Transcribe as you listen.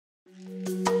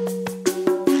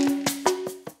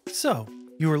So,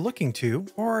 you are looking to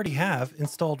or already have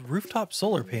installed rooftop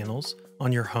solar panels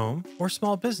on your home or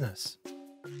small business.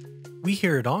 We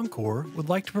here at Oncor would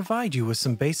like to provide you with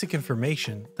some basic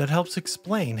information that helps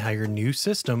explain how your new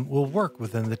system will work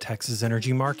within the Texas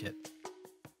energy market.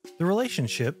 The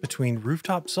relationship between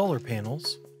rooftop solar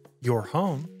panels, your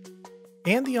home,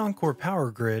 and the Oncor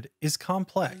power grid is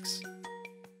complex.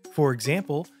 For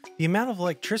example, the amount of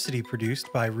electricity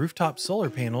produced by rooftop solar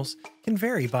panels can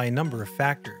vary by a number of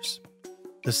factors.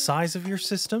 The size of your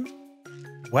system,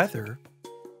 weather,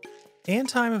 and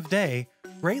time of day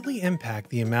greatly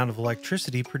impact the amount of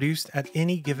electricity produced at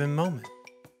any given moment.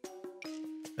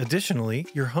 Additionally,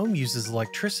 your home uses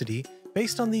electricity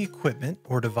based on the equipment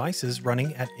or devices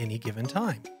running at any given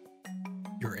time.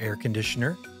 Your air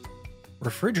conditioner,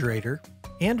 refrigerator,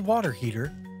 and water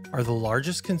heater are the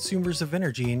largest consumers of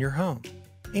energy in your home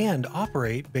and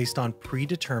operate based on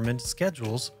predetermined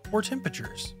schedules or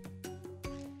temperatures.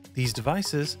 These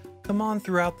devices come on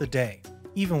throughout the day,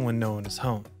 even when no one is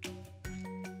home.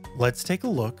 Let's take a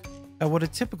look at what a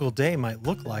typical day might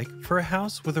look like for a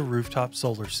house with a rooftop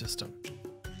solar system.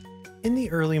 In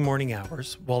the early morning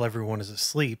hours, while everyone is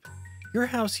asleep, your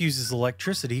house uses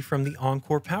electricity from the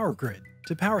Oncor power grid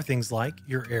to power things like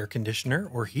your air conditioner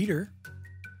or heater,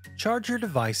 charge your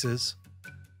devices,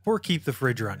 or keep the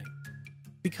fridge running.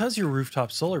 Because your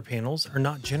rooftop solar panels are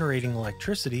not generating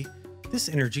electricity, this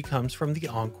energy comes from the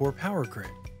Oncor power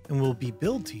grid and will be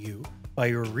billed to you by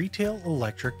your retail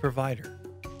electric provider.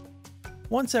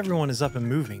 Once everyone is up and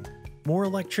moving, more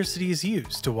electricity is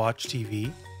used to watch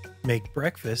TV, make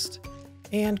breakfast,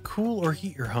 and cool or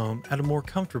heat your home at a more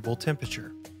comfortable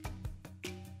temperature.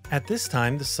 At this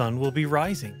time, the sun will be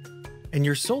rising, and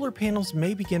your solar panels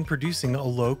may begin producing a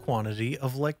low quantity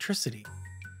of electricity.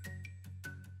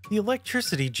 The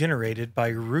electricity generated by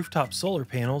your rooftop solar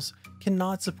panels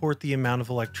cannot support the amount of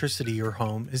electricity your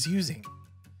home is using,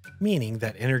 meaning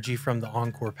that energy from the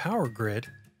Oncor power grid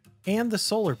and the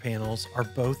solar panels are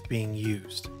both being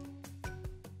used.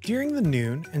 During the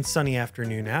noon and sunny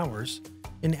afternoon hours,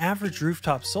 an average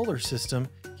rooftop solar system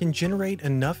can generate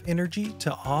enough energy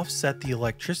to offset the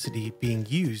electricity being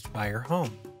used by your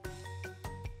home.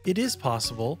 It is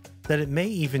possible that it may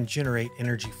even generate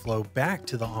energy flow back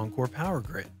to the Oncor power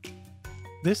grid.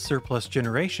 This surplus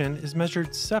generation is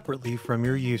measured separately from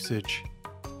your usage.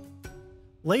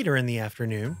 Later in the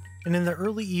afternoon and in the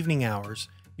early evening hours,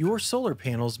 your solar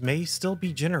panels may still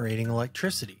be generating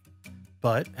electricity,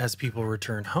 but as people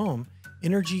return home,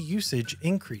 energy usage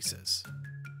increases.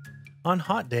 On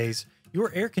hot days,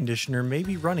 your air conditioner may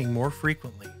be running more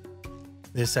frequently.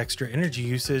 This extra energy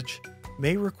usage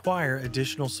may require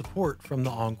additional support from the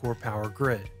Oncor power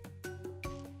grid.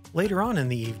 Later on in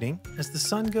the evening, as the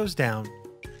sun goes down,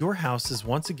 your house is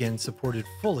once again supported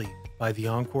fully by the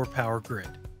Oncor power grid.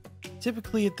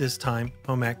 Typically at this time,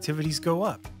 home activities go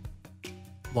up.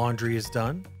 Laundry is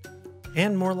done,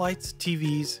 and more lights,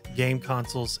 TVs, game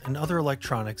consoles, and other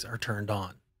electronics are turned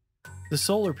on. The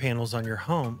solar panels on your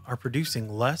home are producing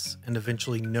less and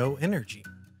eventually no energy,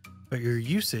 but your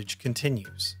usage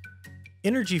continues.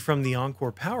 Energy from the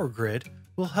Oncor power grid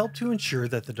will help to ensure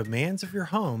that the demands of your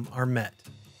home are met.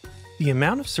 The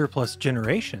amount of surplus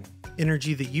generation,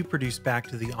 energy that you produce back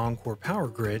to the Oncor power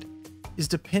grid, is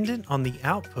dependent on the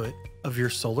output of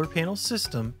your solar panel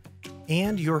system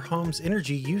and your home's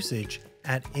energy usage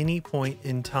at any point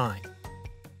in time.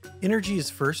 Energy is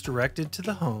first directed to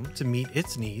the home to meet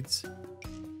its needs,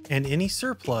 and any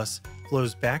surplus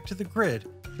flows back to the grid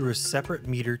through a separate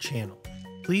meter channel.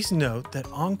 Please note that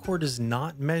Oncor does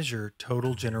not measure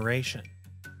total generation.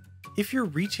 If your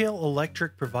retail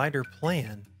electric provider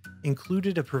plan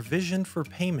included a provision for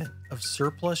payment of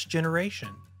surplus generation,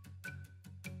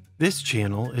 this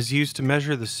channel is used to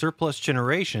measure the surplus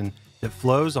generation that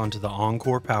flows onto the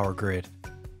Oncor power grid.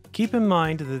 Keep in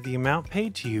mind that the amount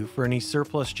paid to you for any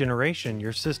surplus generation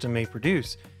your system may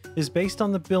produce is based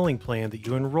on the billing plan that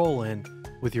you enroll in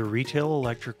with your retail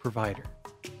electric provider.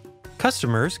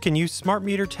 Customers can use Smart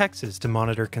Meter Texas to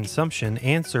monitor consumption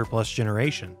and surplus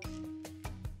generation.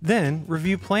 Then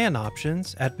review plan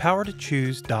options at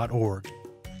powertochoose.org.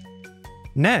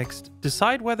 Next,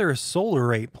 decide whether a solar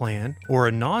rate plan or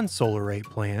a non-solar rate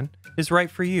plan is right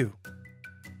for you.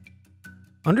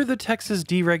 Under the Texas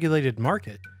deregulated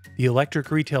market, the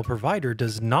electric retail provider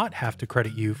does not have to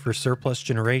credit you for surplus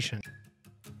generation.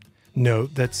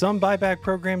 Note that some buyback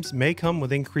programs may come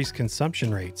with increased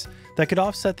consumption rates that could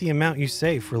offset the amount you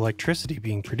save for electricity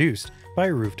being produced by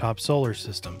a rooftop solar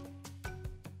system.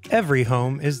 Every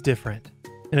home is different,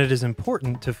 and it is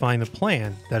important to find the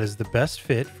plan that is the best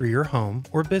fit for your home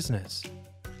or business.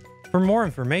 For more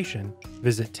information,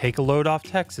 visit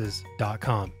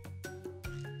takealoadofftexas.com.